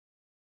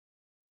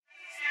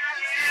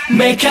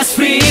メカス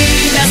フリーな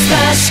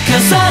差し重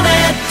ね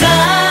た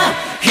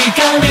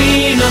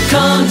光のコ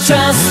ント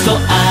ラスト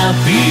浴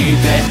び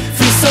て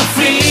Feel so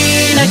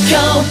free な今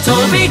日飛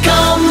び込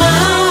む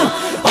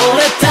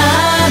俺た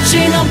ち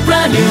の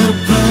Brand new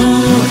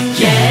blue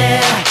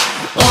Yeah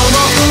思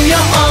うよ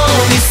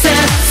うに Say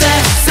say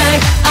say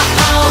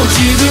oh 自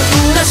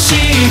分らし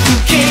く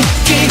キ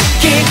キ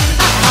キ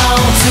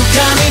oh 掴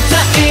みた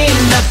いん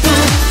だプ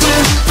プ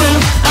プ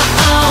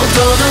oh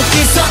届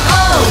きそう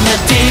な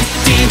Deep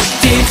deep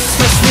deep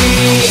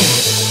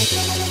Especially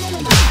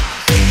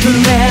触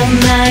れ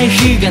ない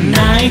日が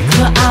ないく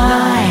らい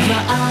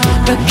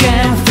I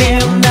can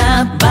feel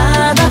な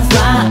バタフラ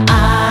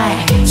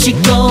イ試行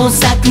錯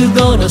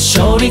誤の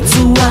勝率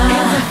は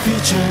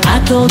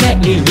後で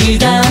言い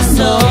出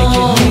そう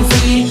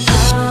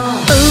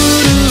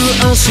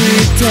潤し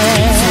て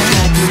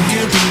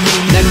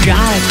流れ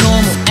込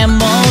むエモ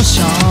ーシ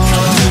ョン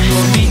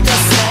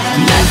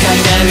何回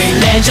なり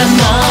レジャーも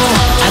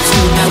熱く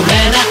な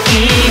れない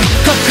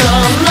心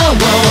を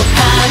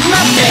放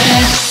って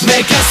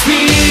メカスフィ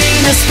ー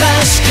ナ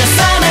差し重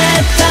ね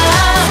た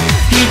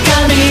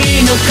光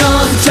のコ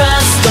ントラ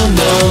ストの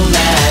中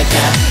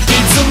い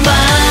つま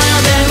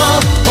でも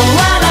終わ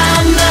ら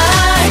な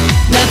い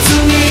夏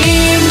に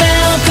目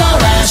を凝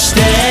らして、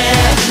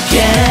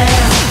yeah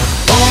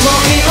思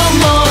い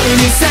思い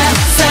にせ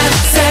せ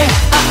せ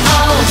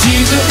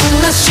自分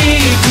らし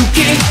くキ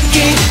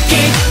キキ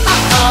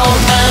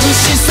眩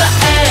しさへ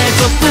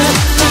とプ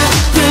プ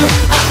プ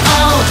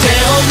手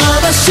を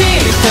伸ばし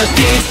た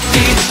ディデ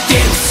ィデ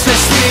ィスペ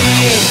シ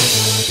リー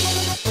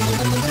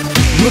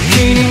ムキ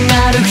にな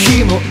る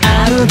日もあ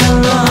るだろ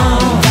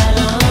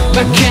うバ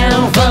キャ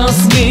ンバス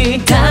に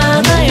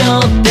漂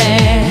って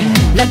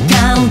楽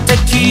観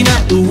的な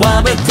上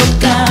辺と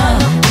か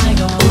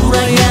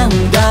羨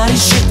んだり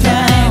して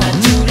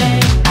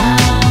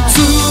つ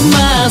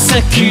ま先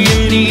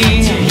に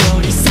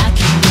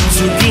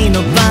次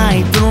のバ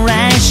イブレ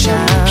ーション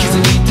気づ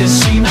いて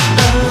しまう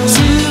躊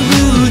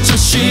躇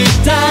し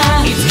た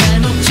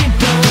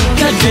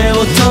影を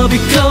飛び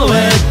越え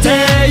て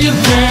ゆけ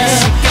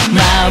守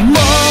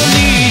り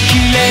き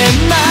れ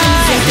な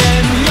い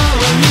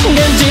現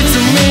実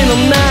味の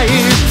ない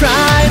プラ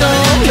イドな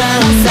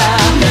んだ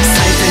最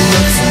善の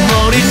つ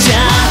もりじゃ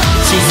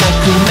小さ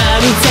くな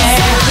るぜ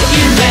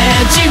イメ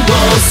ージを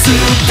捨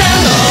て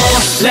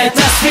ろレ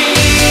タスフィ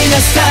ーな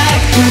スタイ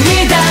ル生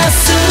み出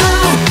す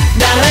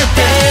誰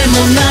でも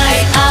な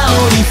い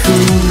青に触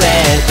れ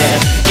て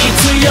い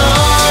つよ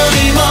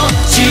りも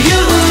自由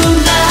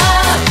な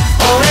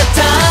俺た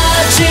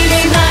ち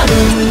になる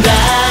んだ、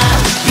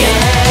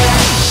yeah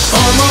思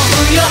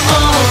うよう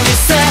に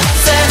Say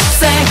say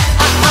say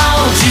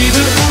自分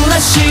ら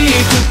しく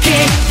キ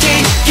キ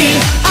キ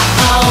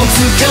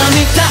掴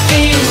みた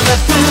いんだ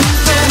プ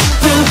プ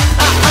プ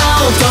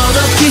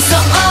届きそう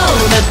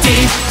な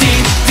Deep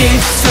deep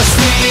deep So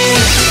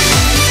sweet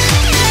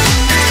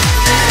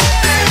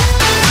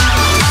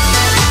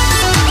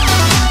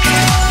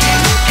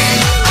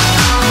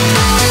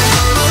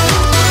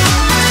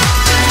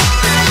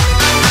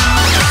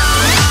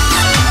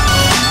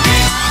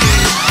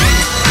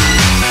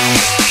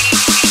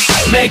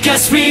メカ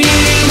スフィーな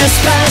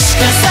差し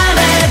重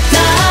ねた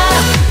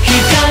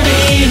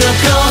光の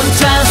コン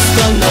トラ